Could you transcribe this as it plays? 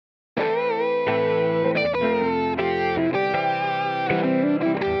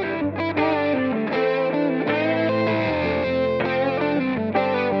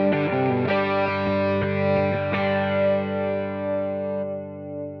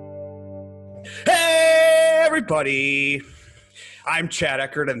Hey, everybody. I'm Chad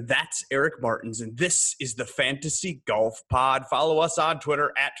Eckert, and that's Eric Martins, and this is the Fantasy Golf Pod. Follow us on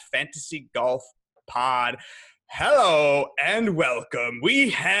Twitter at Fantasy Golf Pod. Hello and welcome. We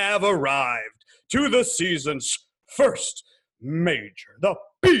have arrived to the season's first major, the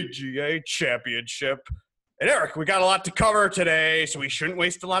PGA Championship. And Eric, we got a lot to cover today, so we shouldn't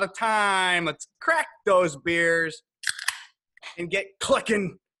waste a lot of time. Let's crack those beers and get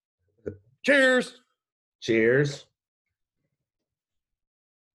clicking. Cheers. Cheers.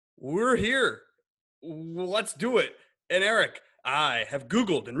 We're here. Let's do it. And Eric, I have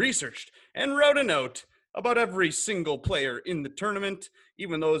Googled and researched and wrote a note about every single player in the tournament,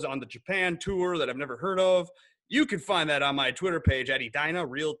 even those on the Japan tour that I've never heard of. You can find that on my Twitter page at Edina,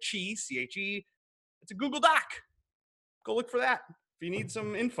 real chi, C-H-E. It's a Google Doc. Go look for that if you need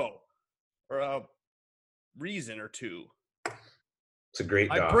some info or a reason or two. It's a great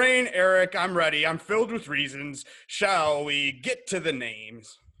My doc. brain, Eric, I'm ready. I'm filled with reasons. Shall we get to the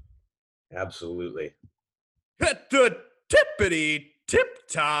names? Absolutely. At the tippity tip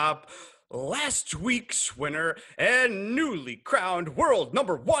top, last week's winner and newly crowned world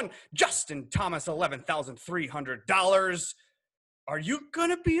number one, Justin Thomas, $11,300. Are you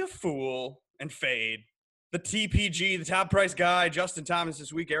gonna be a fool and fade the TPG, the top price guy, Justin Thomas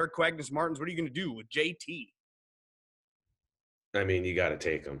this week? Eric Quagnas Martins, what are you gonna do with JT? I mean, you got to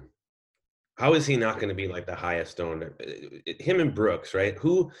take him. How is he not going to be like the highest owned? Him and Brooks, right?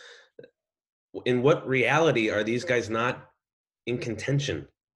 Who, in what reality are these guys not in contention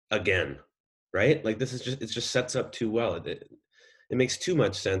again, right? Like this is just, it just sets up too well. It makes too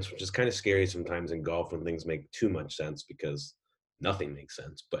much sense, which is kind of scary sometimes in golf when things make too much sense because nothing makes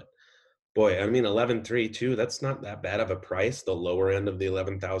sense. But boy, I mean, 11.3 too, that's not that bad of a price, the lower end of the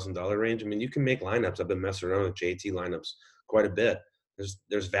 $11,000 range. I mean, you can make lineups. I've been messing around with JT lineups quite a bit.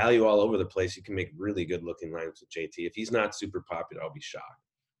 There's value all over the place. You can make really good looking lineups with JT. If he's not super popular, I'll be shocked.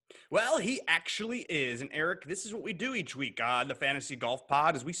 Well, he actually is. And Eric, this is what we do each week on the Fantasy Golf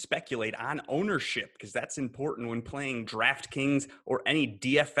Pod is we speculate on ownership because that's important when playing DraftKings or any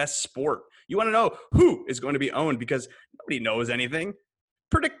DFS sport. You want to know who is going to be owned because nobody knows anything.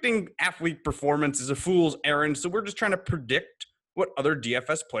 Predicting athlete performance is a fool's errand, so we're just trying to predict what other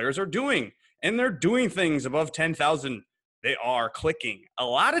DFS players are doing. And they're doing things above 10,000. They are clicking. A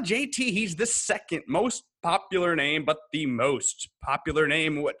lot of JT, he's the second most popular name, but the most popular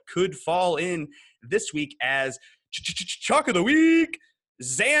name, what could fall in this week as Chalk of the Week,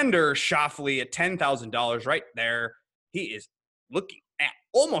 Xander Schauffele at $10,000 right there. He is looking at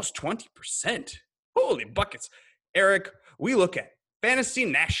almost 20%. Holy buckets. Eric, we look at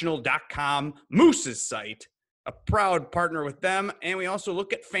FantasyNational.com, Moose's site, a proud partner with them, and we also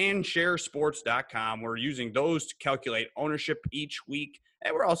look at FanshareSports.com. We're using those to calculate ownership each week,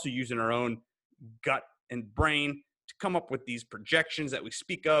 and we're also using our own gut and brain to come up with these projections that we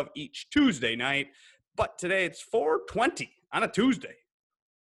speak of each Tuesday night. But today it's 4:20 on a Tuesday.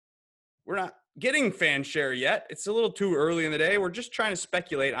 We're not getting FanShare yet. It's a little too early in the day. We're just trying to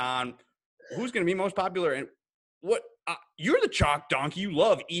speculate on who's going to be most popular and what. You're the chalk donkey. You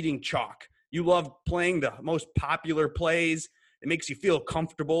love eating chalk. You love playing the most popular plays. It makes you feel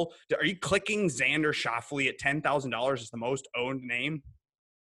comfortable. Are you clicking Xander Schauffele at $10,000 as the most owned name?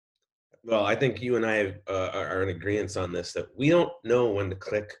 Well, I think you and I are in agreement on this, that we don't know when to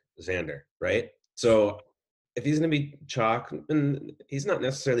click Xander, right? So if he's going to be chalk, and he's not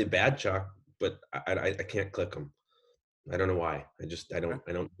necessarily bad chalk, but I can't click him. I don't know why. I don't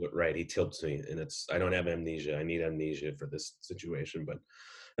do it right. He tilts me, and I don't have amnesia. I need amnesia for this situation, but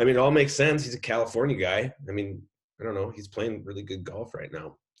I mean, it all makes sense. He's a California guy. I mean, I don't know. He's playing really good golf right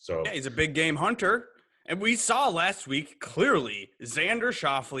now. So yeah, he's a big game hunter. And we saw last week, clearly, Xander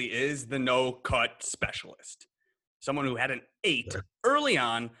Schauffele is the no-cut specialist. Someone who had an 8 early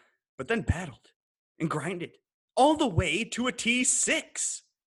on, but then battled and grinded all the way to a T6.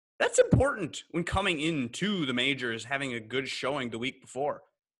 That's important when coming into the majors, having a good showing the week before.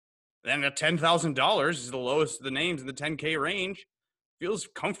 Then at $10,000 is the lowest of the names in the 10K range. Feels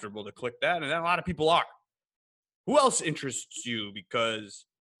comfortable to click that, and a lot of people are. Who else interests you? Because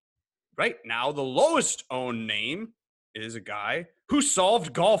right now, the lowest owned name is a guy who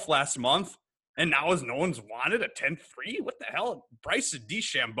solved golf last month, and now is no one's wanted at 10-3. What the hell? Bryson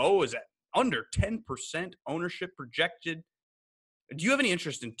DeChambeau is at under 10% ownership projected. Do you have any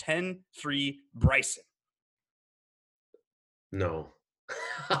interest in 10-3 Bryson? No.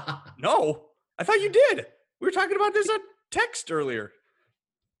 No? I thought you did. We were talking about this on text earlier.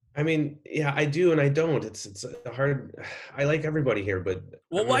 I mean, yeah, I do and I don't. It's hard. I like everybody here, but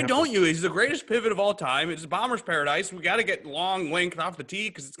well, why don't you? He's the greatest pivot of all time. It's Bomber's paradise. We got to get long length off the tee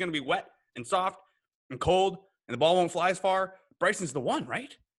because it's going to be wet and soft and cold and the ball won't fly as far, Bryson's the one,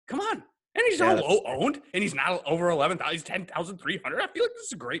 right? Come on. And he's not low owned, and he's not over 11,000. He's 10,300. I feel like this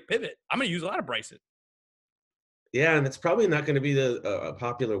is a great pivot. I'm going to use a lot of Bryson. Yeah, and it's probably not going to be a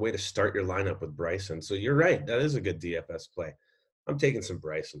popular way to start your lineup with Bryson. So you're right. That is a good DFS play. I'm taking some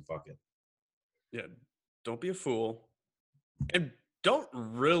Bryson. Fuck it. Yeah, don't be a fool. And don't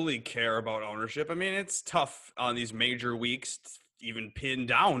really care about ownership. I mean, it's tough on these major weeks to even pin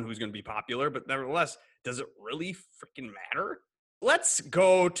down who's going to be popular, but nevertheless, does it really freaking matter? Let's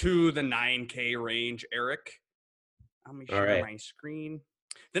go to the 9K range, Eric. Let me share my screen.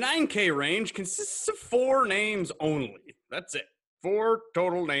 The 9K range consists of 4 names only. That's it. 4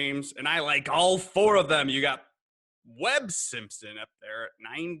 total names, and I like all 4 of them. You got Webb Simpson up there at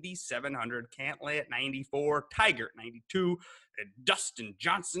 9,700, Cantlay at 94, Tiger at 92, and Dustin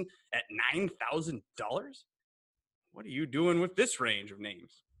Johnson at $9,000. What are you doing with this range of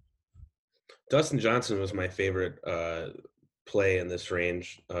names? Dustin Johnson was my favorite play in this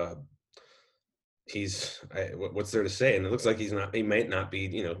range. What's there to say? And it looks like he might not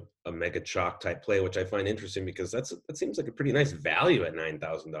be, a mega chalk type play, which I find interesting because that seems like a pretty nice value at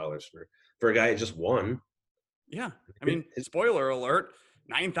 $9,000 for a guy who just won. Yeah. I mean, spoiler alert,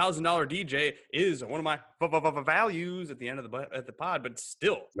 $9,000 DJ is one of my values at the end of the pod, but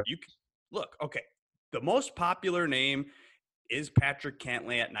still, you can look, okay. The most popular name is Patrick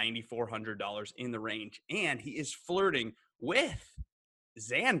Cantlay at $9,400 in the range, and he is flirting with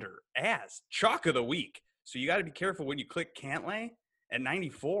Xander as chalk of the week. So you got to be careful when you click Cantlay at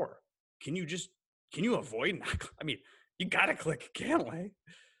 94. Can you avoid? I mean, you got to click Cantlay.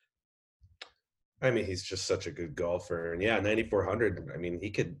 I mean, he's just such a good golfer, and yeah, 9,400. I mean,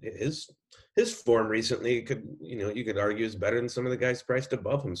 his form recently you could argue is better than some of the guys priced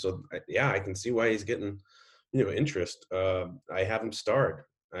above him. So yeah, I can see why he's getting interest. I have him starred.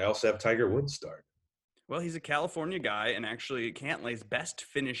 I also have Tiger Woods starred. Well, he's a California guy, and actually, Cantlay's best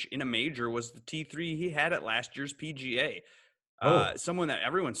finish in a major was the T3 he had at last year's PGA. Someone that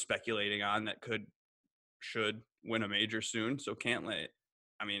everyone's speculating on that should win a major soon. So Cantlay,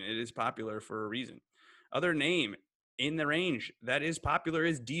 I mean, it is popular for a reason. Other name in the range that is popular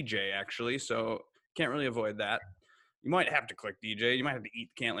is DJ, actually. So can't really avoid that. You might have to click DJ. You might have to eat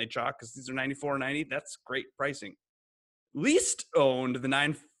the Cantlay chalk because these are 94 and 90. That's great pricing. Least owned, the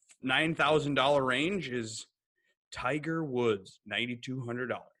 $9,000 range is Tiger Woods,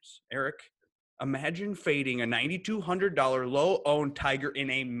 $9,200. Eric, imagine fading a $9,200 low-owned Tiger in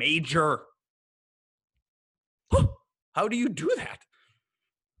a major. How do you do that?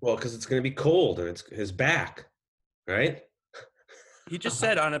 Well, because it's going to be cold and it's his back, right? He just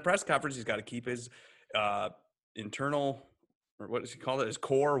said on a press conference he's got to keep his internal, or what does he call it, his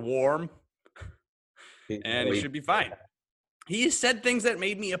core warm, and he should be fine. He has said things that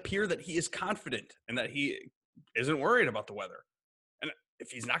made me appear that he is confident and that he isn't worried about the weather. And if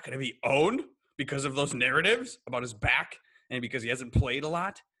he's not going to be owned because of those narratives about his back and because he hasn't played a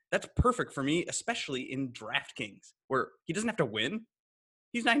lot, that's perfect for me, especially in DraftKings, where he doesn't have to win.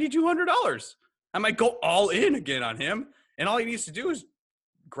 He's $9,200. I might go all in again on him, and all he needs to do is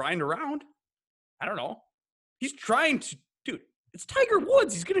grind around. I don't know. He's trying to, dude, it's Tiger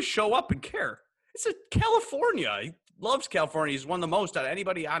Woods. He's going to show up and care. It's a California. He loves California. He's won the most out of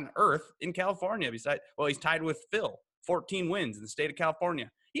anybody on earth in California. He's tied with Phil, 14 wins in the state of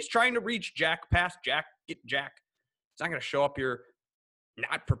California. He's trying to reach Jack, past Jack, get Jack. He's not going to show up here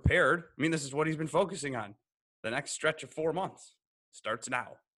not prepared. I mean, this is what he's been focusing on. The next stretch of 4 months starts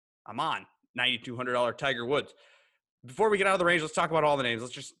now. I'm on $9,200 Tiger Woods. Before we get out of the range, let's talk about all the names.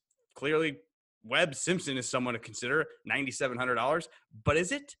 Let's just clearly, Webb Simpson is someone to consider, $9,700. But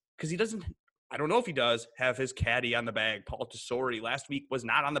is it? Because he doesn't, I don't know if he does have his caddy on the bag. Paul Tesori last week was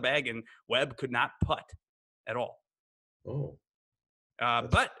not on the bag, and Webb could not putt at all.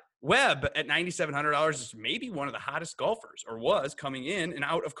 But Webb at $9,700 is maybe one of the hottest golfers, or was coming in and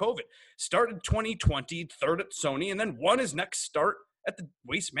out of COVID. Started 2020, third at Sony, and then won his next start at the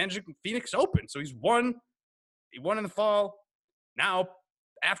Waste Management Phoenix Open. So he won in the fall. Now,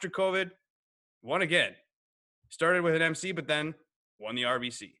 after COVID, won again. Started with an MC, but then won the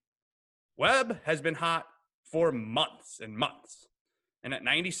RBC. Webb has been hot for months and months. And at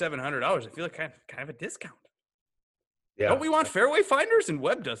 $9,700, I feel like kind of a discount. Yeah. Don't we want fairway finders? And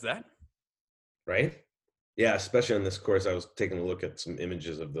Webb does that. Right? Yeah, especially on this course. I was taking a look at some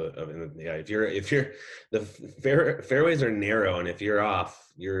images if you're the fairways are narrow, and if you're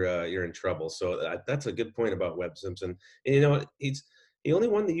off, you're in trouble. So that's a good point about Webb Simpson. And he only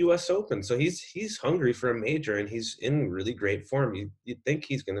won the U.S. Open, so he's hungry for a major, and he's in really great form. You'd think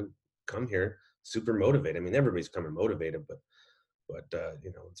he's going to come here super motivated. I mean, everybody's coming motivated, but but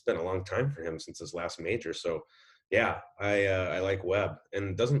it's been a long time for him since his last major. So yeah, I like Webb,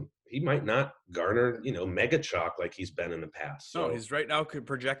 and he might not garner mega chalk like he's been in the past. No, So he's right now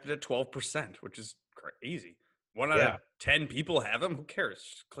projected at 12%, which is crazy. 1 out of yeah, 10 people have him. Who cares?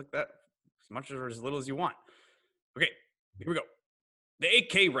 Just click that as much or as little as you want. Okay, here we go. The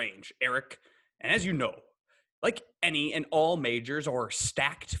 8K range, Eric. And as you know, like any and all majors or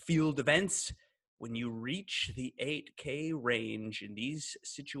stacked field events, when you reach the 8K range in these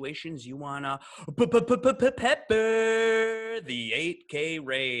situations, you want to pepper the 8K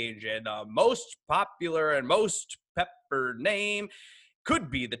range. And the most popular and most peppered name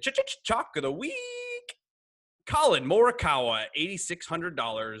could be the chalk of the week. Collin Morikawa,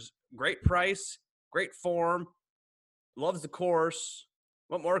 $8,600. Great price, great form, loves the course.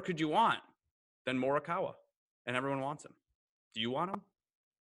 What more could you want than Morikawa? And everyone wants him. Do you want him?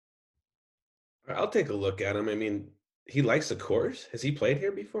 I'll take a look at him. I mean, he likes the course. Has he played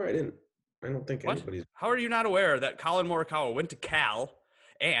here before? I don't think What? anybody's. How are you not aware that Collin Morikawa went to Cal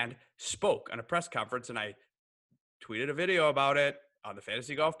and spoke on a press conference? And I tweeted a video about it on the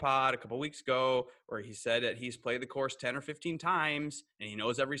Fantasy Golf Pod a couple weeks ago, where he said that he's played the course 10 or 15 times and he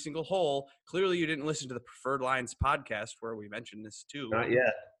knows every single hole. Clearly, you didn't listen to the Preferred Lines podcast where we mentioned this too. Not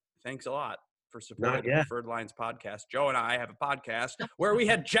yet. Thanks a lot for supporting Not the yet. Preferred Lines podcast. Joe and I have a podcast where we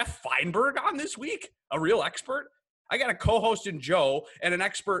had Jeff Feinberg on this week, a real expert. I got a co-host in Joe and an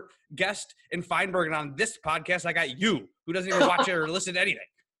expert guest in Feinberg. And on this podcast, I got you, who doesn't even watch it or listen to anything.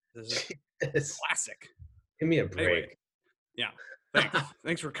 This is classic. Give me a break. Anyway, yeah. Thanks.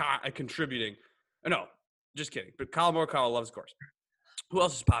 Thanks for contributing. No, just kidding. But Collin Morikawa loves the course. Who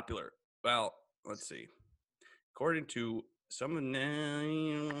else is popular? Well, let's see. According to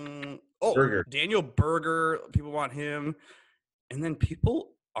Berger. Daniel Berger. People want him. And then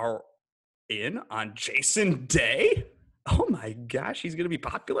people are in on Jason Day. Oh my gosh, he's going to be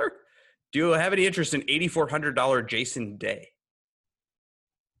popular. Do you have any interest in $8,400 Jason Day?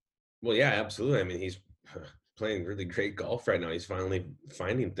 Well, yeah, absolutely. I mean, he's playing really great golf right now. He's finally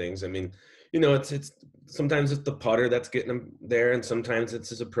finding things. I mean, it's sometimes it's the putter that's getting him there, and sometimes it's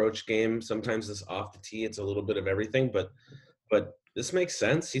his approach game. Sometimes it's off the tee. It's a little bit of everything, but this makes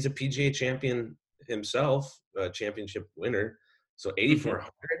sense. He's a PGA champion himself, a championship winner. So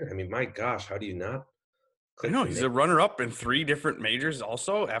 8,400. I mean, my gosh, how do you not? I know he's a runner-up in 3 different majors.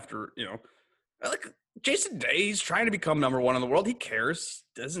 Also, after like Jason Day, he's trying to become number 1 in the world. He cares.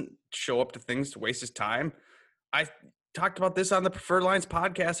 Doesn't show up to things to waste his time. I talked about this on the Preferred Lines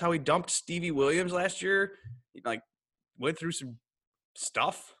podcast, how he dumped Stevie Williams last year. He went through some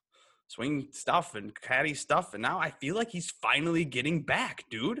stuff, swing stuff and caddy stuff. And now I feel like he's finally getting back,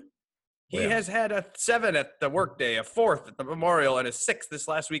 dude. He has had a 7 at the Workday, a 4th at the Memorial, and a 6th this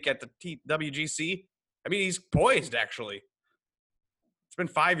last week at the WGC. I mean, he's poised, actually. It's been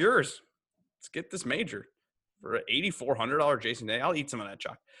 5 years. Let's get this major for an $8,400 Jason Day. I'll eat some of that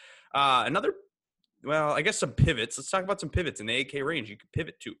chalk. I guess some pivots. Let's talk about some pivots in the 8K range. You could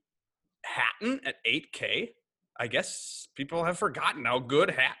pivot to Hatton at 8K. I guess people have forgotten how good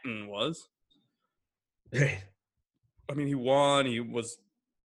Hatton was. I mean, he won. He was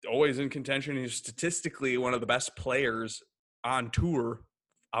always in contention. He's statistically one of the best players on tour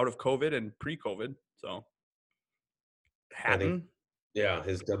out of COVID and pre-COVID. So Hatton. Yeah,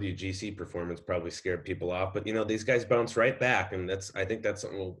 his WGC performance probably scared people off, but these guys bounce right back, and I think that's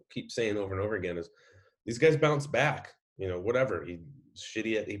something we'll keep saying over and over again is these guys bounce back. Whatever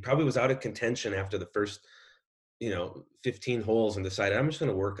he probably was out of contention after the first 15 holes and decided I'm just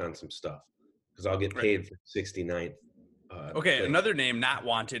going to work on some stuff because I'll get paid for 69th. Okay, another name not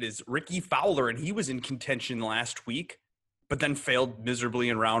wanted is Ricky Fowler, and he was in contention last week, but then failed miserably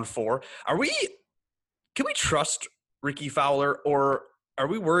in round 4. Can we trust Ricky Fowler, or are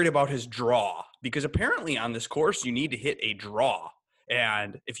we worried about his draw? Because apparently on this course, you need to hit a draw.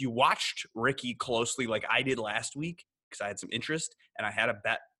 And if you watched Ricky closely like I did last week, because I had some interest and I had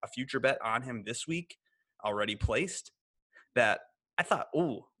a future bet on him this week already placed, that I thought,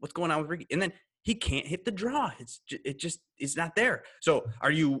 oh, what's going on with Ricky? And then he can't hit the draw. It's not there. So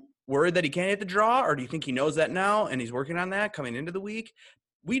are you worried that he can't hit the draw, or do you think he knows that now and he's working on that coming into the week?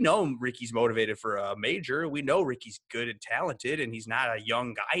 We know Ricky's motivated for a major. We know Ricky's good and talented, and he's not a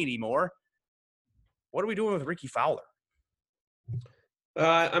young guy anymore. What are we doing with Ricky Fowler?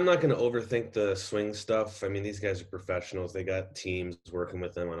 I'm not going to overthink the swing stuff. I mean, these guys are professionals. They got teams working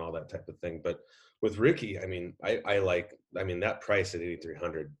with them and all that type of thing. But with Ricky, I mean, I like that price at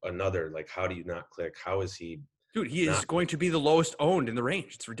 8,300. Another, how do you not click? How is he? Dude, he is going to be the lowest owned in the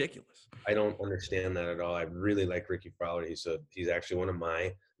range. It's ridiculous. I don't understand that at all. I really like Ricky Fowler. He's actually one of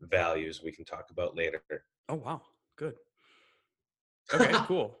my values we can talk about later. Oh, wow. Good. Okay,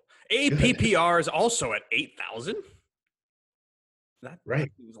 cool. APPR is also at 8,000. That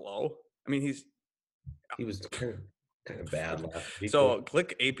Right. seems low. I mean, He was kind of bad last week. so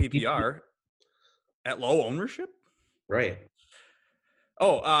click APPR at low ownership. Right.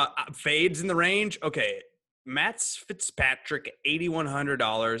 Oh, fades in the range. Okay, Matt Fitzpatrick,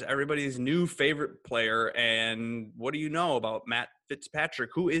 $8,100. Everybody's new favorite player. And what do you know about Matt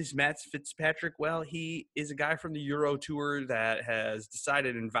Fitzpatrick? Who is Matt Fitzpatrick? Well, he is a guy from the Euro Tour that has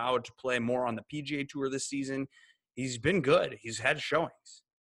decided and vowed to play more on the PGA Tour this season. He's been good. He's had showings,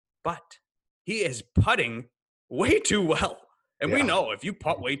 but he is putting way too well. And we know if you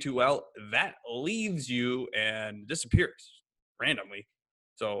putt way too well, that leaves you and disappears randomly.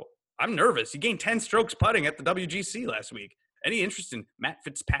 So I'm nervous. He gained 10 strokes putting at the WGC last week. Any interest in Matt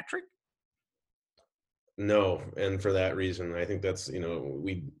Fitzpatrick? No, and for that reason, I think that's,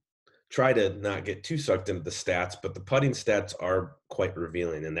 we try to not get too sucked into the stats, but the putting stats are quite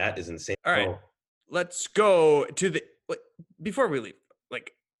revealing, and that is insane. All right, let's go to before we leave,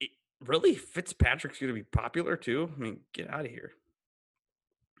 really, Fitzpatrick's going to be popular too? I mean, get out of here.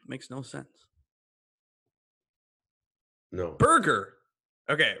 Makes no sense. No. Berger.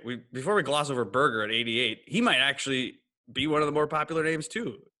 Okay, before we gloss over Berger at 88, he might actually be one of the more popular names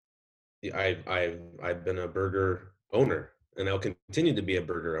too. Yeah, I've been a Berger owner, and I'll continue to be a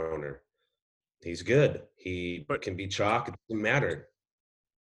Berger owner. He's good. He can be chalk. It doesn't matter.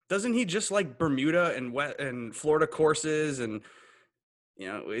 Doesn't he just like Bermuda and Florida courses? And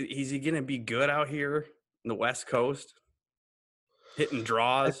is he going to be good out here in the West Coast, hitting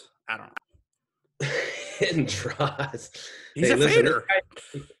draws? I don't know. Hitting draws. He's a fader.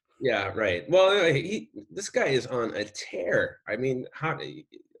 Yeah, right. Well, this guy is on a tear. I mean,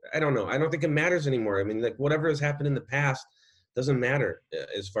 I don't know. I don't think it matters anymore. I mean, whatever has happened in the past doesn't matter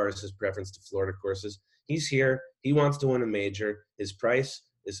as far as his preference to Florida courses. He's here. He wants to win a major. His price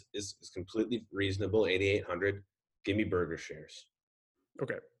is completely reasonable, 8,800. Give me Berger shares.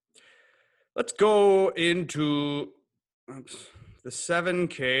 Okay. Let's go into the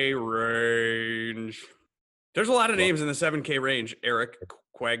 7K range. There's a lot of names in the 7K range. Eric,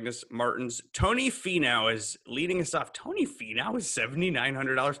 Quagnos, Martins. Tony Finau is leading us off. Tony Finau is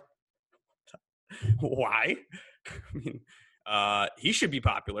 $7,900. Why? I mean, he should be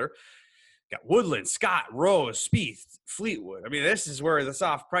popular. Got Woodland, Scott, Rose, Spieth, Fleetwood. I mean, this is where the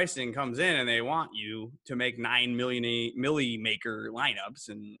soft pricing comes in, and they want you to make 9 milli maker lineups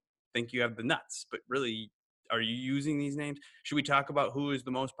and think you have the nuts. But really, are you using these names? Should we talk about who is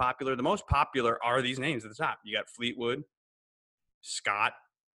the most popular? The most popular are these names at the top. You got Fleetwood, Scott,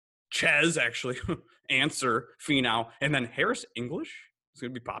 Ches, actually, Answer, Finau, and then Harris English is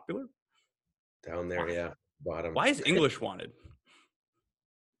going to be popular. Down there, yeah, bottom. Why is English wanted?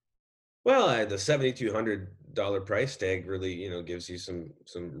 Well, the $7,200 price tag really, gives you some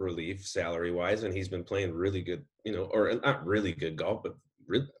relief salary wise, and he's been playing really good, or not really good golf, but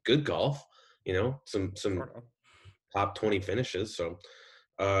good golf. Some top 20 finishes. So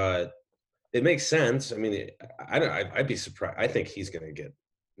it makes sense. I mean, I'd be surprised. I think he's going to get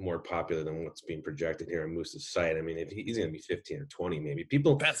more popular than what's being projected here on Moose's site. I mean, if he's going to be 15 or 20, maybe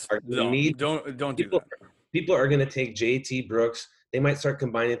people don't do that. People are going to take JT Brooks. They might start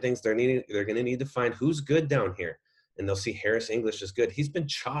combining things. They're going to need to find who's good down here, and they'll see Harris English is good. He's been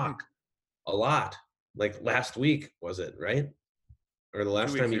chalk a lot. Like last week, was it right? Or the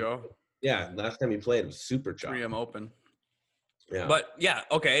last time last time he played was super chalk. 3M Open. Yeah, but yeah,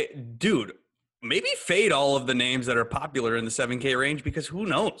 okay, dude. Maybe fade all of the names that are popular in the 7K range, because who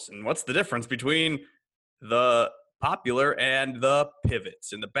knows? And what's the difference between the popular and the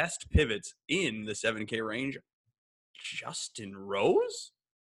pivots? And the best pivots in the 7K range, Justin Rose?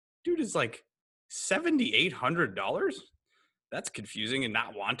 Dude is like $7,800? That's confusing and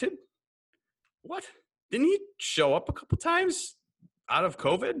not wanted. What? Didn't he show up a couple times out of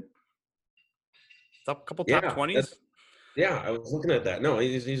COVID? A couple top 20s? Yeah, I was looking at that. No,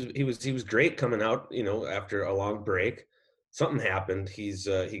 he was great coming out, after a long break. Something happened. He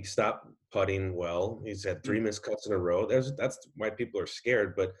stopped putting well. He's had 3 missed cuts in a row. That's why people are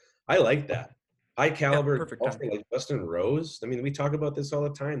scared, but I like that. High caliber golfer like Justin Rose. I mean, we talk about this all the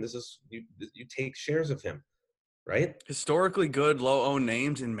time. This is you take shares of him, right? Historically good, low-owned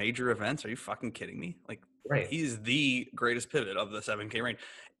names in major events. Are you fucking kidding me? Like, right. He's the greatest pivot of the 7K range.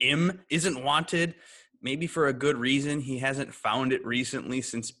 Im isn't wanted, maybe for a good reason. He hasn't found it recently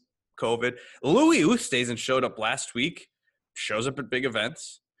since COVID. Louis Oosthuizen showed up last week, shows up at big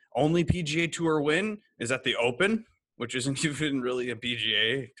events. Only PGA Tour win is at the Open, which isn't even really a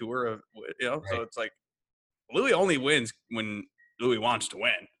PGA Tour, right. So it's like Louis only wins when Louis wants to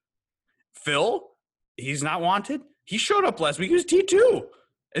win. Phil, he's not wanted. He showed up last week. He was T2.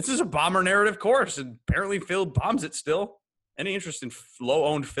 This is a bomber narrative course, and apparently Phil bombs it still. Any interest in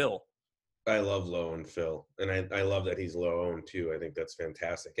low-owned Phil? I love low-owned Phil, and I love that he's low-owned too. I think that's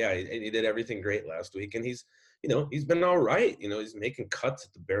fantastic. Yeah, he did everything great last week, and he's been all right. He's making cuts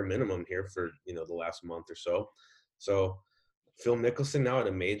at the bare minimum here for the last month or so. So Phil Mickelson now at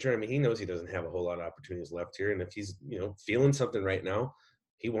a major. I mean, he knows he doesn't have a whole lot of opportunities left here, and if he's feeling something right now,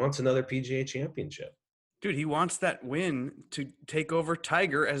 he wants another PGA Championship. Dude, he wants that win to take over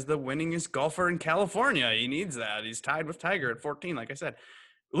Tiger as the winningest golfer in California. He needs that. He's tied with Tiger at 14, like I said.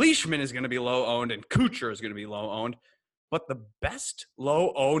 Leishman is going to be low-owned, and Kuchar is going to be low-owned. But the best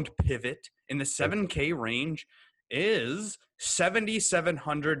low-owned pivot in the 7K range is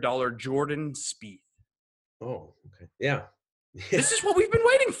 $7,700 Jordan Spieth. Oh, okay. Yeah. This is what we've been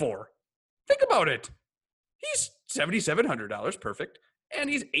waiting for. Think about it. He's $7,700, perfect, and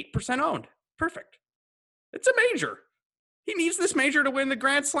he's 8% owned. Perfect. It's a major. He needs this major to win the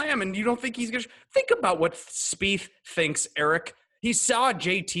Grand Slam, and you don't think he's going to – think about what Spieth thinks, Eric. He saw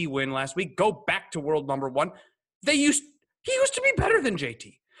JT win last week, go back to world number one. He used to be better than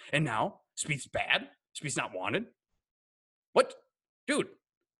JT, and now Spieth's bad. Spieth's not wanted. What? Dude,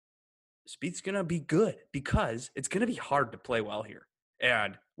 Spieth's going to be good because it's going to be hard to play well here.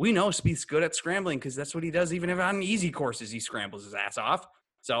 And we know Spieth's good at scrambling because that's what he does. Even if on easy courses, he scrambles his ass off.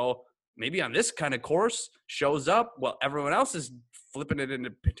 So maybe on this kind of course, shows up while everyone else is flipping it into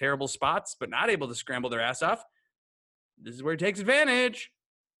terrible spots but not able to scramble their ass off. This is where he takes advantage.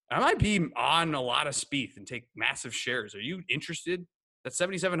 I might be on a lot of Spieth and take massive shares. Are you interested? That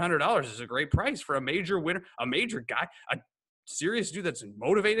 $7,700 is a great price for a major winner, a major guy, a serious dude that's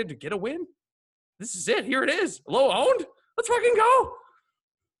motivated to get a win. This is it. Here it is. Low owned. Let's fucking go.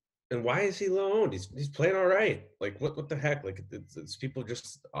 And why is he low owned? He's playing all right. Like what the heck? Like it's people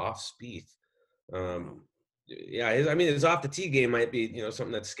just off Spieth. Yeah, his off the tee game might be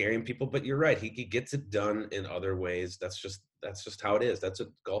something that's scaring people, but you're right. He gets it done in other ways. That's just how it is. That's what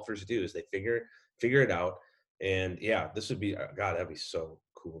golfers do is they figure it out. And yeah, this would be that'd be so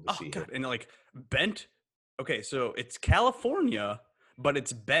cool to see. God. And like bent. Okay, so it's California, but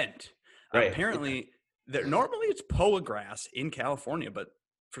it's bent. Right. Apparently, normally it's POA grass in California, but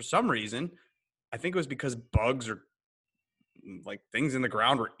for some reason, I think it was because bugs or like things in the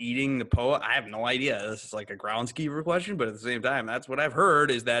ground were eating the POA. I have no idea. This is like a groundskeeper question, but at the same time, that's what I've heard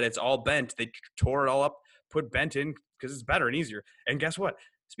is that it's all bent. They tore it all up, put bent in because it's better and easier. And guess what?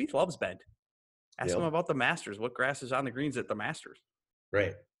 Spieth loves bent. Ask him about the Masters. What grass is on the greens at the Masters?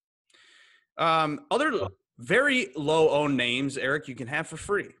 Right. Other very low-owned names, Eric, you can have for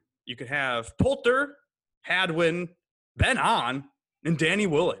free. You could have Poulter, Hadwin, Ben An, and Danny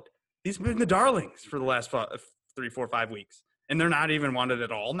Willett. These have been the darlings for the last 3, 4, 5 weeks, and they're not even wanted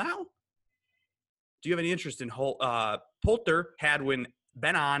at all now. Do you have any interest in Poulter, Hadwin,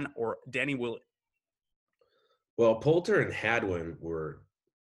 Ben An, or Danny Willett? Well, Poulter and Hadwin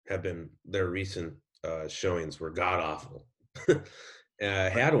have been their recent showings were god awful.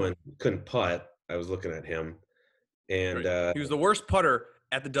 Hadwin couldn't putt. I was looking at him, and he was the worst putter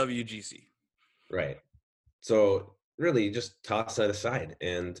at the WGC. Right. So really, just toss that aside.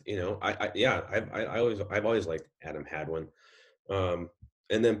 And I've always liked Adam Hadwin, and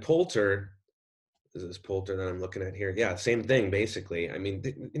then Poulter. Is this Poulter that I'm looking at here? Yeah, same thing basically. I mean,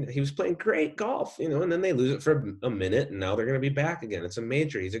 he was playing great golf, and then they lose it for a minute, and now they're going to be back again. It's a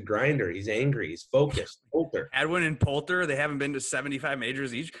major. He's a grinder. He's angry. He's focused. Poulter. Hadwin and Poulter, they haven't been to 75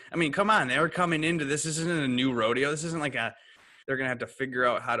 majors each. I mean, come on, they were coming into this. This isn't a new rodeo. This isn't like they're going to have to figure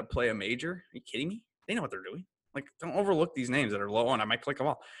out how to play a major. Are you kidding me? They know what they're doing. Like, don't overlook these names that are low on. I might click them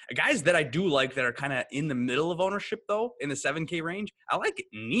all. Guys that I do like that are kind of in the middle of ownership, though, in the 7K range, I like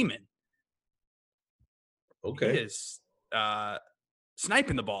Niemann. Okay. He is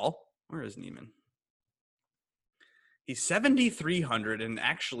sniping the ball. Where is Niemann? He's 7,300 and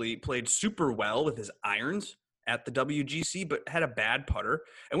actually played super well with his irons at the WGC, but had a bad putter.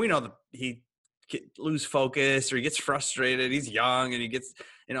 And we know that he lose focus or he gets frustrated. He's young and he gets,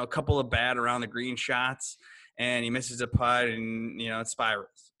 a couple of bad around the green shots and he misses a putt and, it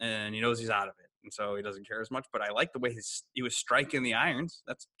spirals and he knows he's out of it. And so he doesn't care as much, but I like the way he was striking the irons.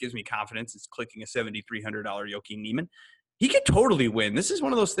 That gives me confidence. It's clicking a $7,300 Joaquin Niemann. He could totally win. This is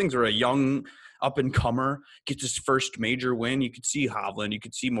one of those things where a young up-and-comer gets his first major win. You could see Hovland. You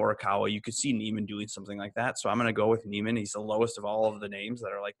could see Morikawa. You could see Niemann doing something like that. So I'm going to go with Niemann. He's the lowest of all of the names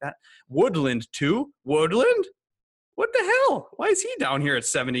that are like that. Woodland, too. Woodland? What the hell? Why is he down here at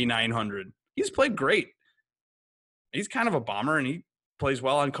 7,900? He's played great. He's kind of a bomber, and he plays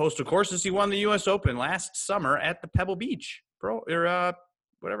well on coastal courses. He won the U.S. Open last summer at the Pebble Beach, whatever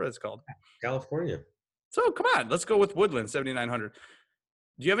it's called. California. So come on, let's go with Woodland 7,900.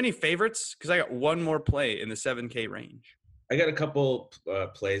 Do you have any favorites? Because I got one more play in the 7K range. I got a couple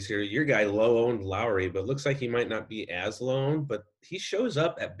plays here. Your guy low owned Lowry, but looks like he might not be as low owned, but he shows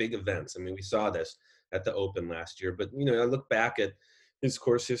up at big events. I mean, we saw this at the Open last year, but I look back at his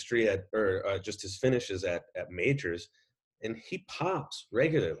course history or just his finishes at majors, and he pops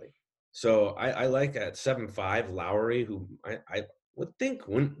regularly. So I like at 7.5 Lowry, who I would think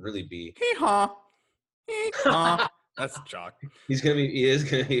wouldn't really be. Hee-haw. Hee-haw. That's a chalk. He is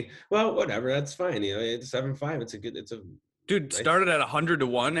gonna be, well, whatever, that's fine. It's 7.5. It's a dude nice. Started at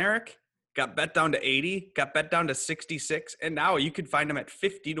 100-1, Eric. Got bet down to 80, got bet down to 66, and now you could find him at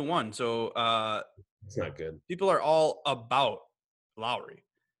 50-1. So it's not good. People are all about Lowry.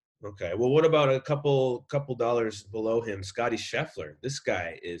 Okay. Well, what about a couple dollars below him, Scotty Scheffler? This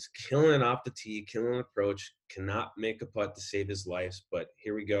guy is killing it off the tee, killing an approach, cannot make a putt to save his life. But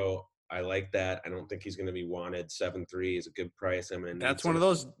here we go. I like that. I don't think he's going to be wanted. 7.3 is a good price. That's one of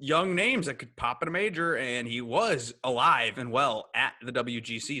those young names that could pop in a major, and he was alive and well at the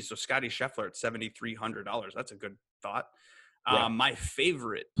WGC. So Scotty Scheffler at $7,300. That's a good thought. Yeah. My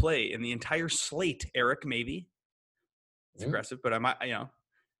favorite play in the entire slate, Eric, maybe. It's aggressive, but I might,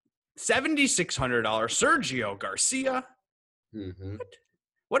 $7,600 Sergio Garcia. Mm-hmm.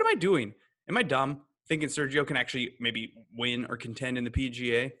 What am I doing? Am I dumb thinking Sergio can actually maybe win or contend in the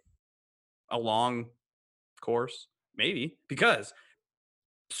PGA? A long course? Maybe. Because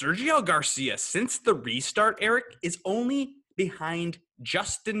Sergio Garcia, since the restart, Eric, is only behind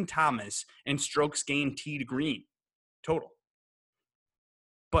Justin Thomas in strokes gained tee to green total.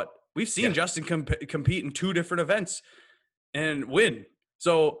 But we've seen Justin compete in 2 different events and win.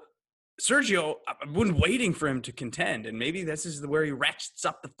 So Sergio, I've been waiting for him to contend, and maybe this is where he ratchets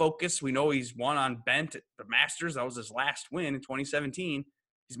up the focus. We know he's won on bent at the Masters. That was his last win in 2017.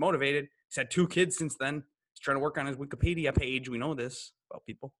 He's motivated. He's had 2 kids since then. He's trying to work on his Wikipedia page. We know this about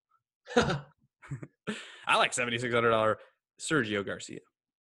people. I like $7,600 Sergio Garcia.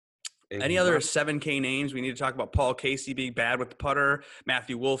 Any other 7K names? We need to talk about Paul Casey being bad with the putter.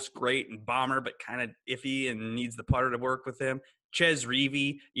 Matthew Wolf's great and bomber, but kind of iffy and needs the putter to work with him. Ches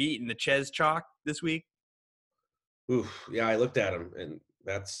Reavie, you eating the Ches chalk this week? Oof, yeah, I looked at him, and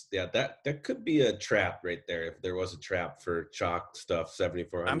that could be a trap right there. If there was a trap for chalk stuff,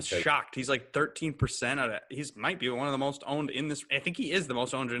 7,400. I'm shocked. He's like 13% out of. He's might be one of the most owned in this. I think he is the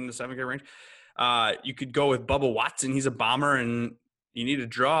most owned in the 7K range. You could go with Bubba Watson. He's a bomber, and you need a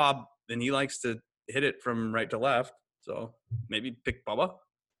draw. Then he likes to hit it from right to left. So maybe pick Bubba.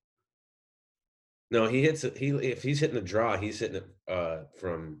 No, he hits it. If he's hitting the draw, he's hitting it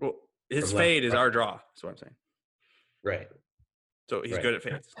from. Well, his fade is our draw. That's what I'm saying. Right. So he's good at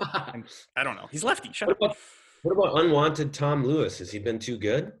fades. I don't know. He's lefty. Shut up. What about unwanted Tom Lewis? Has he been too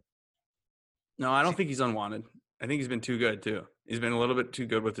good? No, I don't think he's unwanted. I think he's been too good too. He's been a little bit too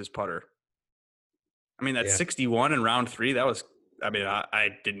good with his putter. I mean, that's 61 in round 3. That was. I mean, I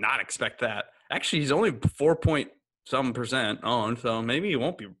did not expect that. Actually, he's only 4.some% owned, so maybe he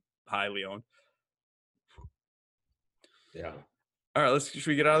won't be highly owned. Yeah. All right, should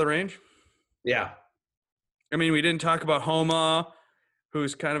we get out of the range? Yeah. I mean, we didn't talk about Homa,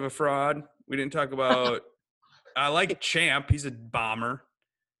 who's kind of a fraud. We didn't talk about I like Champ. He's a bomber.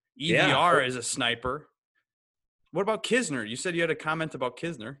 EVR is a sniper. What about Kisner? You said you had a comment about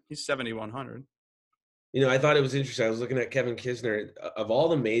Kisner. He's 7,100. I thought it was interesting. I was looking at Kevin Kisner. Of all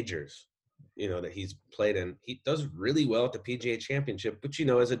the majors, that he's played in, he does really well at the PGA Championship, which,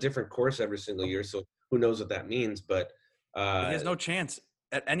 is a different course every single year. So who knows what that means? But he has no chance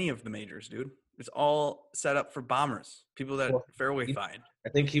at any of the majors, dude. It's all set up for bombers, people that fairway find. I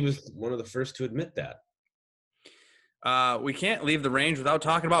think he was one of the first to admit that. We can't leave the range without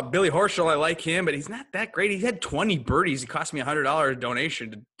talking about Billy Horschel. I like him, but he's not that great. He had 20 birdies. He cost me a $100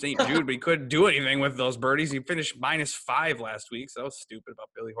 donation to St. Jude, but he couldn't do anything with those birdies. He finished -5 last week, so that was stupid about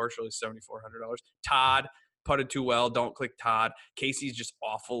Billy Horschel. He's $7,400. Todd putted too well. Don't click Todd. Casey's just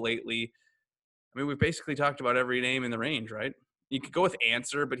awful lately. I mean, we've basically talked about every name in the range, right? You could go with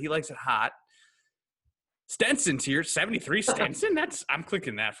Answer, but he likes it hot. Stenson's here, 73 Stenson. I'm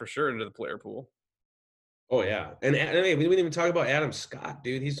clicking that for sure into the player pool. Oh, yeah. And I mean, we didn't even talk about Adam Scott,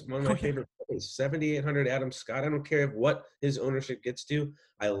 dude. He's one of my favorite plays. 7,800 Adam Scott. I don't care what his ownership gets to.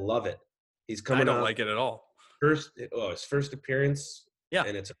 I love it. He's coming I don't like it at all. His first appearance. Yeah.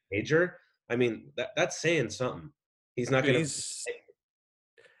 And it's a major. I mean, that's saying something. He's not going to.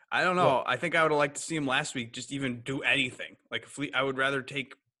 I don't know. I think I would have liked to see him last week just even do anything. Like I would rather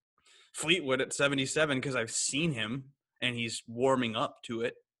take Fleetwood at 77 because I've seen him and he's warming up to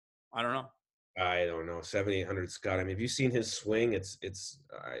it. I don't know. I don't know, 7,800 Scott. I mean, have you seen his swing?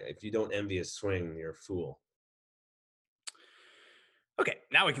 If you don't envy his swing, you're a fool. Okay,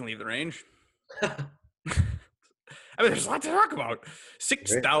 now we can leave the range. I mean, there's a lot to talk about.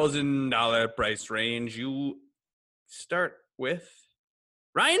 $6,000 price range. You start with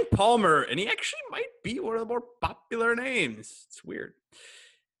Ryan Palmer, and he actually might be one of the more popular names. It's weird.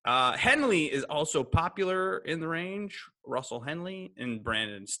 Henley is also popular in the range. Russell Henley and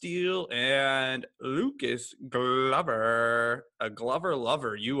Brandon Steele and Lucas Glover. A Glover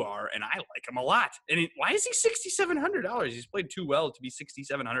lover you are, and I like him a lot. And why is he $6,700? He's played too well to be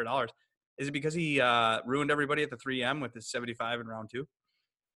 $6,700. Is it because he ruined everybody at the 3M with his 75 in round 2?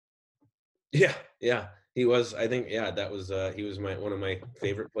 Yeah, he was. I think, that was. He was one of my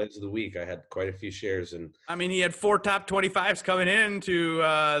favorite plays of the week. I had quite a few shares, and I mean, he had 4 top 25s coming into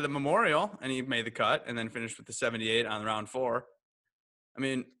the Memorial, and he made the cut, and then finished with the 78 on round 4. I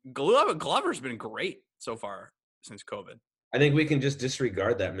mean, Glover's been great so far since COVID. I think we can just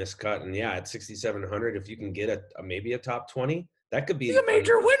disregard that miscut. And at 6,700, if you can get maybe a top 20, that could be. He's a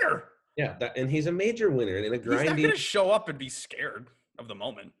major winner. Yeah, and he's a major winner in a grinding. He's not going to show up and be scared of the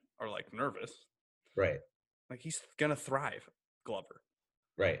moment or like nervous. Right. Like he's going to thrive, Glover.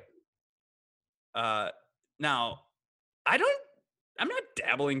 Right. Now, I'm not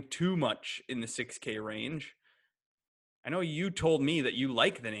dabbling too much in the 6K range. I know you told me that you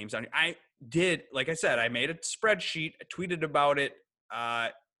like the names on. I did, like I said, I made a spreadsheet. I tweeted about it.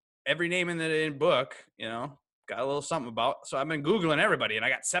 Every name in the book, got a little something about. So I've been Googling everybody, and I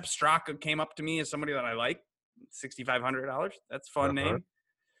got Sepp Straka came up to me as somebody that I like. $6,500. That's a fun name.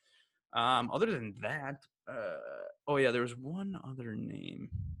 Other than that, there was one other name.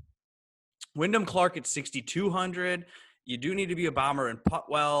 Wyndham Clark at 6,200. You do need to be a bomber and putt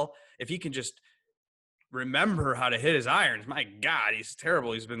well. If he can just remember how to hit his irons, my God, he's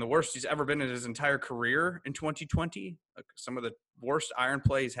terrible. He's been the worst he's ever been in his entire career in 2020. Like some of the worst iron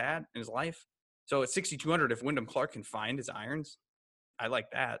play he's had in his life. So at 6,200, if Wyndham Clark can find his irons, I like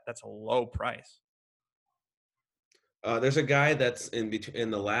that. That's a low price. There's a guy that's in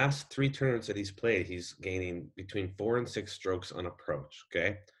the last 3 tournaments that he's played, he's gaining between 4 and 6 strokes on approach.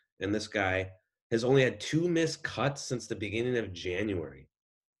 Okay. And this guy has only had 2 missed cuts since the beginning of January.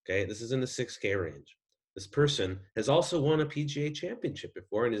 Okay. This is in the 6K range. This person has also won a PGA championship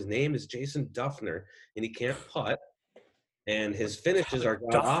before, and his name is Jason Dufner, and he can't putt. And his finishes are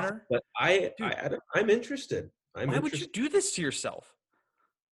god awful. But I'm interested. Why would you do this to yourself?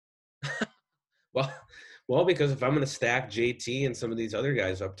 Well, because if I'm going to stack JT and some of these other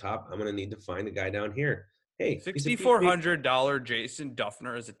guys up top, I'm going to need to find a guy down here. Hey, $6,400 Jason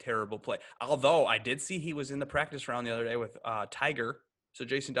Dufner is a terrible play. Although I did see he was in the practice round the other day with Tiger. So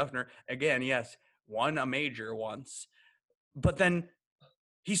Jason Dufner, again, yes, won a major once. But then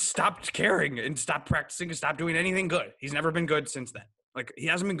he stopped caring and stopped practicing and stopped doing anything good. He's never been good since then. Like, he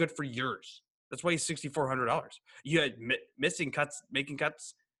hasn't been good for years. That's why he's $6,400. You had missing cuts, making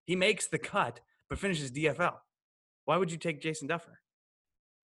cuts. He makes the cut, but finishes DFL. Why would you take Jason Dufner?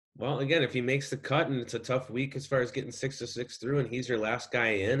 Well, again, if he makes the cut and it's a tough week as far as getting 6 to 6 through, and he's your last guy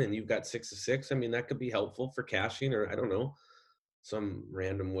in, and you've got 6 to 6, I mean, that could be helpful for cashing, or I don't know, some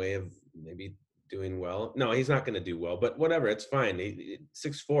random way of maybe doing well. No, he's not going to do well, but whatever, it's fine.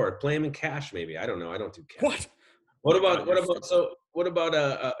 6-4, play him in cash, maybe. I don't know. I don't do cash. What about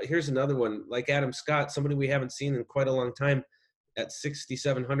here's another one, like Adam Scott, somebody we haven't seen in quite a long time at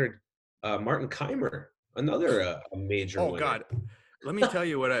 6,700. Martin Keimer, another major winner. God. Let me tell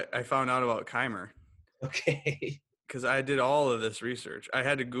you what I found out about Keimer. Okay. Because I did all of this research. I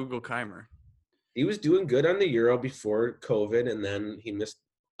had to Google Keimer. He was doing good on the Euro before COVID, and then he missed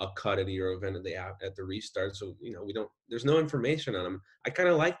a cut at a Euro event at the restart. So, there's no information on him. I kind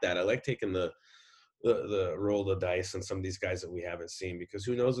of like that. I like taking the roll of the dice on some of these guys that we haven't seen, because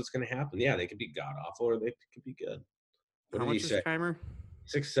who knows what's going to happen. Yeah, they could be god awful, or they could be good. How much is Keimer?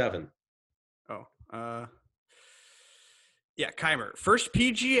 6'7". Oh, yeah, Keimer. First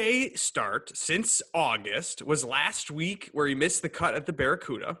PGA start since August was last week, where he missed the cut at the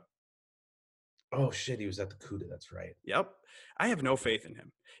Barracuda. Oh, shit, he was at the Cuda. That's right. Yep. I have no faith in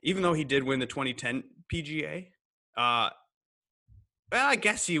him, even though he did win the 2010 PGA. Well, I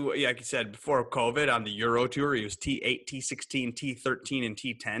guess like you said, before COVID on the Euro Tour, he was T8, T16, T13, and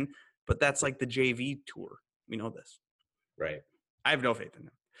T10. But that's like the JV Tour. We know this. Right. I have no faith in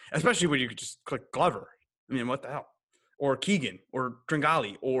him, especially when you could just click Glover. I mean, what the hell? Or Keegan, or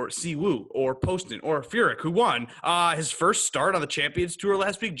Tringali, or Siwoo, or Poston, or Furyk, who won his first start on the Champions Tour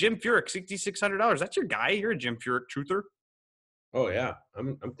last week. Jim Furyk, $6,600. That's your guy. You're a Jim Furyk truther. Oh yeah,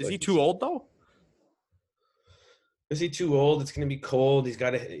 I'm Is he too old though? Is he too old? It's going to be cold. He's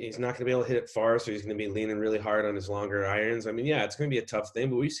not going to be able to hit it far, so he's going to be leaning really hard on his longer irons. I mean, yeah, it's going to be a tough thing,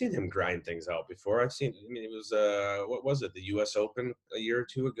 but we've seen him grind things out before. It was, what was it, the U.S. Open a year or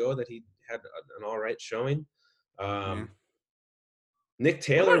two ago that he had an all right showing. Yeah. Nick What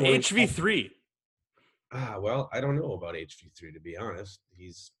Taylor about won. HV3? Well, I don't know about HV3, to be honest.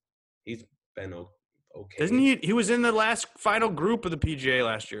 He's been okay. Doesn't he? He was in the last final group of the PGA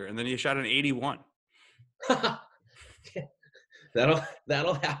last year, and then he shot an 81. That'll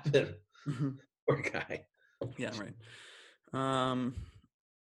happen. Poor guy. Yeah, right.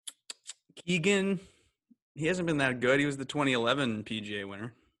 Keegan, he hasn't been that good. He was the 2011 PGA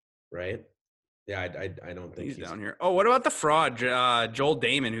winner. Right. Yeah, I don't think he's down here. Oh, what about the fraud, Joel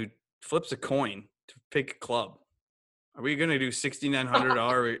Damon, who flips a coin to pick a club? Are we gonna do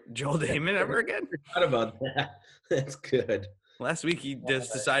 $6,900 Joel Damon ever again? I forgot about that. That's good. Last week he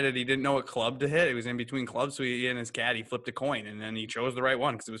just decided he didn't know what club to hit. He was in between clubs, so he and his caddy flipped a coin, and then he chose the right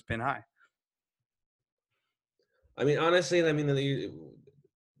one because it was pin high. I mean, honestly,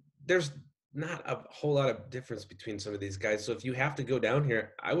 there's not a whole lot of difference between some of these guys. So if you have to go down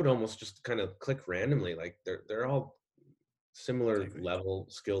here, I would almost just kind of click randomly. Like they're all similar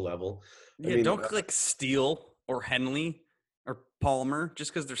skill level. Yeah, I mean, don't click Steele or Henley or Palmer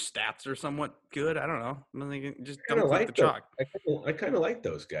just because their stats are somewhat good. I don't know. I think just don't click the chalk. I kind of like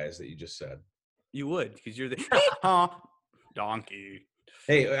those guys that you just said. You would, because you're the donkey.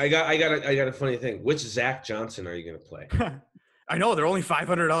 Hey, I got a funny thing. Which Zach Johnson are you going to play? I know they're only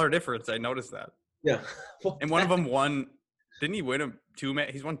 $500 difference. I noticed that. Yeah, and one of them won. Didn't he win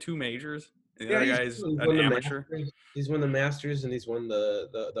he's won 2 majors. The other guy's an amateur. He's won the Masters and he's won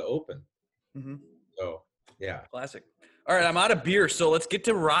the Open. Mm-hmm. So yeah, classic. All right, I'm out of beer, so let's get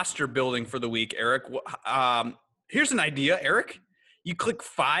to roster building for the week, Eric. Here's an idea, Eric. You click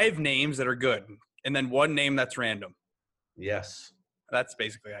 5 names that are good, and then 1 name that's random. Yes. That's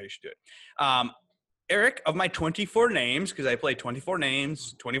basically how you should do it. Eric, of my 24 names, because I play 24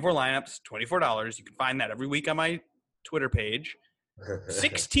 names, 24 lineups, $24, you can find that every week on my Twitter page.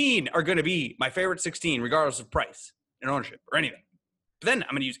 16 are going to be my favorite 16, regardless of price and ownership or anything. But then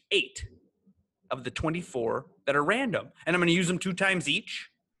I'm going to use 8 of the 24 that are random, and I'm going to use them 2 times each.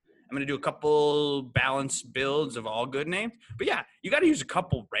 I'm going to do a couple balanced builds of all good names. But yeah, you got to use a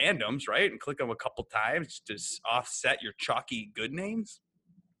couple randoms, right? And click them a couple times to offset your chalky good names.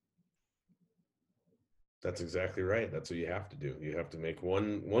 That's exactly right. That's what you have to do. You have to make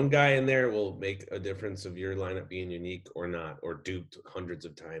one guy in there will make a difference of your lineup being unique or not, or duped hundreds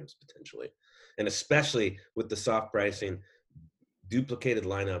of times potentially. And especially with the soft pricing, duplicated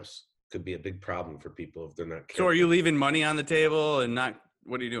lineups could be a big problem for people if they're not careful. So are you leaving money on the table and not,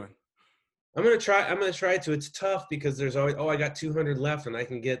 what are you doing? I'm going to try to. It's tough because there's always, I got 200 left and I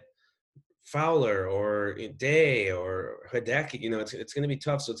can get Fowler or Day or Hideki. It's going to be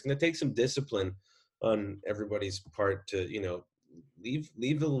tough. So it's going to take some discipline on everybody's part to,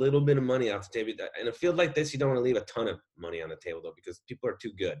 leave a little bit of money off the table. In a field like this, you don't want to leave a ton of money on the table though, because people are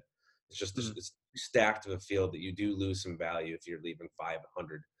too good. It's just it's stacked of a field that you do lose some value if you're leaving $500.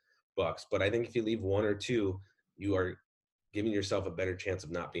 But I think if you leave 1 or 2, you are giving yourself a better chance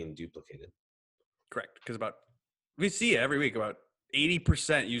of not being duplicated. Correct. Because we see it every week, about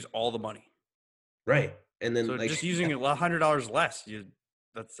 80% use all the money. Right. And then so just using $100 less,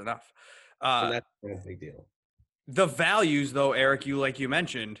 that's enough. That's not a big deal. The values, though, Eric, you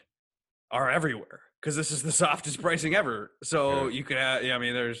mentioned, are everywhere because this is the softest pricing ever. So you could have,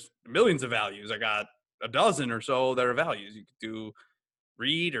 there's millions of values. I got a dozen or so that are values. You could do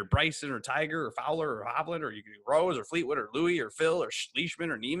Reed or Bryson or Tiger or Fowler or Hovland, or you could do Rose or Fleetwood or Louis or Phil or Leishman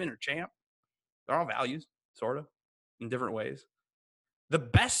or Neiman or Champ. They're all values, sort of, in different ways. The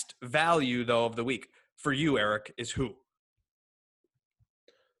best value, though, of the week for you, Eric, is who?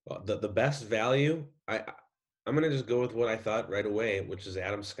 Well, the best value, I'm going to just go with what I thought right away, which is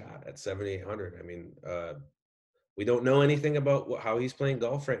Adam Scott at 7,800. I mean, we don't know anything about how he's playing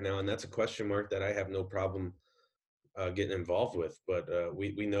golf right now, and that's a question mark that I have no problem getting involved with. But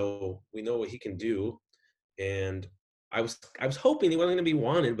we know what he can do, and I was hoping he wasn't going to be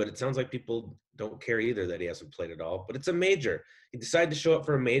wanted, but it sounds like people don't care either that he hasn't played at all. But it's a major. He decided to show up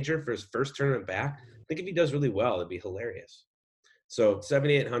for a major for his first tournament back. I think if he does really well, it'd be hilarious. So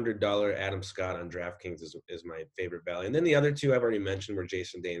 $7,800 Adam Scott on DraftKings is my favorite value. And then the other 2 I've already mentioned were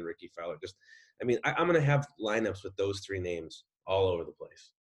Jason Day and Ricky Fowler. I'm going to have lineups with those 3 names all over the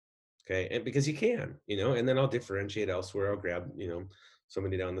place. Okay. And because you can, and then I'll differentiate elsewhere. I'll grab,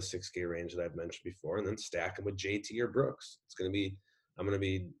 somebody down the 6K range that I've mentioned before, and then stack them with JT or Brooks. I'm going to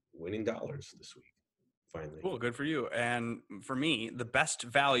be winning dollars this week. finally. Cool, good for you. And for me, the best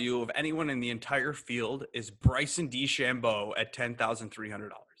value of anyone in the entire field is Bryson DeChambeau at $10,300.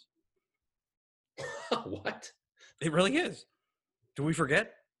 What? It really is. Do we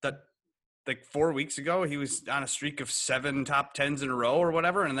forget that like 4 weeks ago he was on a streak of 7 top 10s in a row or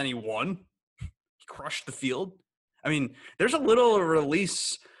whatever, and then he won? He crushed the field. I mean, there's a little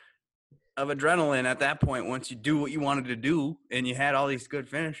release of adrenaline at that point once you do what you wanted to do and you had all these good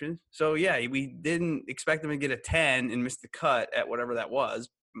finishes. So yeah, we didn't expect him to get a 10 and miss the cut at whatever that was,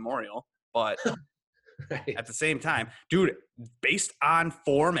 Memorial. But Right. at the same time, dude, based on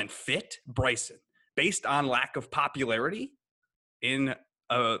form and fit, Bryson. Based on lack of popularity in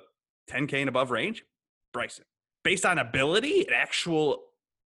a 10K and above range, Bryson. Based on ability and actual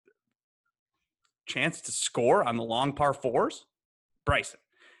chance to score on the long par fours, Bryson.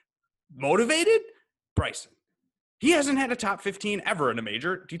 Motivated, Bryson. He hasn't had a top 15 ever in a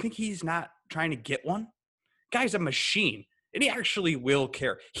major. Do you think he's not trying to get one? Guy's a machine, and he actually will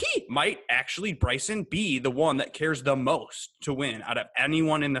care. He might actually, Bryson, be the one that cares the most to win out of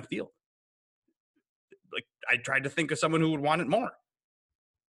anyone in the field. Like, I tried to think of someone who would want it more.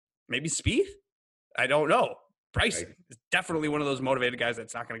 Maybe Spieth? I don't know. Bryson is definitely one of those motivated guys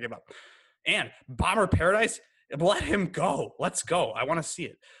that's not going to give up. And Bomber Paradise, let him go. Let's go. I want to see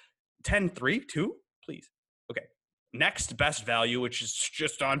it. 10-3, 2, please. Okay. Next best value, which is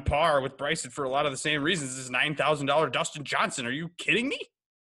just on par with Bryson for a lot of the same reasons, is $9,000 Dustin Johnson. Are you kidding me?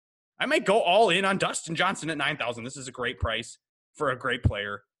 I might go all in on Dustin Johnson at $9,000. This is a great price for a great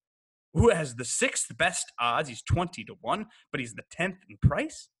player who has the 6th best odds. He's 20-1, but he's the 10th in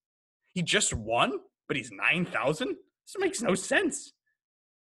price. He just won, but he's $9,000. This makes no sense.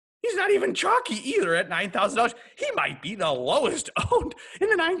 He's not even chalky either at $9,000. He might be the lowest owned in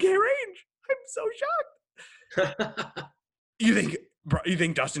the 9K range. I'm so shocked. You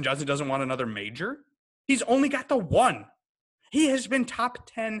think Dustin Johnson doesn't want another major? He's only got the one. He has been top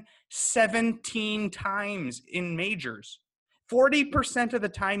 10 17 times in majors. 40% of the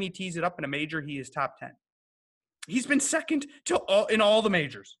time he tees it up in a major, he is top 10. He's been second in all the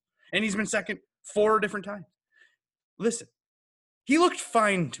majors, and he's been second 4 different times. Listen. He looked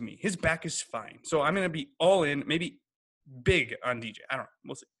fine to me. His back is fine. So I'm going to be all in, maybe big on DJ. I don't know.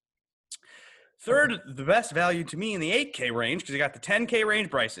 We'll see. Third, the best value to me in the 8K range, because you got the 10K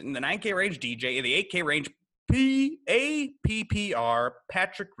range Bryson, in the 9K range DJ, in the 8K range APPR,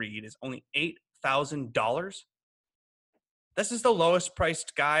 Patrick Reed is only $8,000. This is the lowest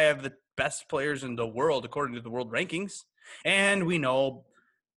priced guy of the best players in the world, according to the world rankings. And we know,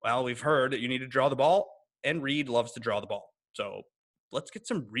 well, we've heard that you need to draw the ball, and Reed loves to draw the ball. So let's get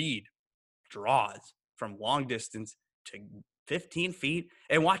some Reed draws from long distance to 15 feet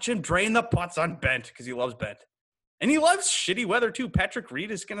and watch him drain the putts on bent because he loves bent. And he loves shitty weather too. Patrick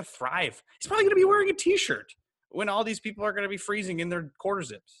Reed is going to thrive. He's probably going to be wearing a t-shirt when all these people are going to be freezing in their quarter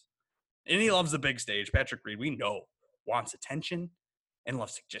zips. And he loves the big stage. Patrick Reed, we know, wants attention and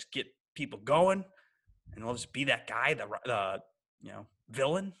loves to just get people going and loves to be that guy, the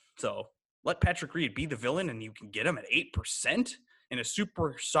villain. So let Patrick Reed be the villain, and you can get him at 8% in a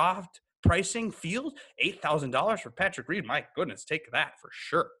super soft pricing field. $8,000 for Patrick Reed. My goodness, take that for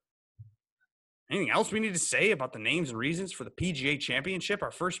sure. Anything else we need to say about the names and reasons for the PGA Championship,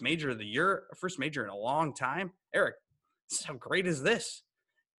 our first major of the year, our first major in a long time? Eric, how great is this?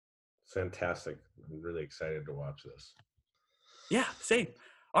 Fantastic. I'm really excited to watch this. Yeah, same.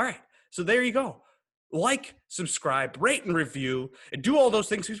 All right, so there you go. Like, subscribe, rate, and review, and do all those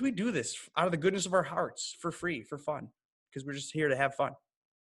things because we do this out of the goodness of our hearts for free, for fun, because we're just here to have fun.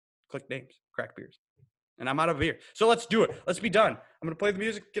 Click names, crack beers. And I'm out of beer. So let's do it. Let's be done. I'm going to play the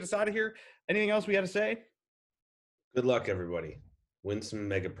music, get us out of here. Anything else we got to say? Good luck, everybody. Win some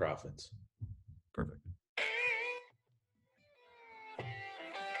mega profits. Perfect.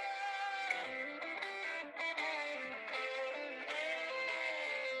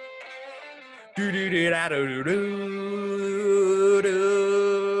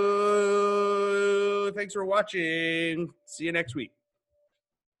 Thanks for watching. See you next week.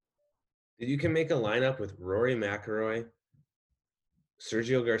 You can make a lineup with Rory McIlroy,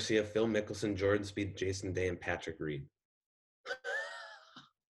 Sergio Garcia, Phil Mickelson, Jordan Spieth, Jason Day, and Patrick Reed.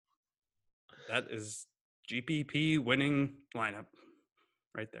 That is GPP winning lineup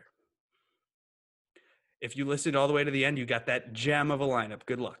right there. If you listened all the way to the end, you got that gem of a lineup.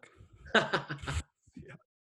 Good luck.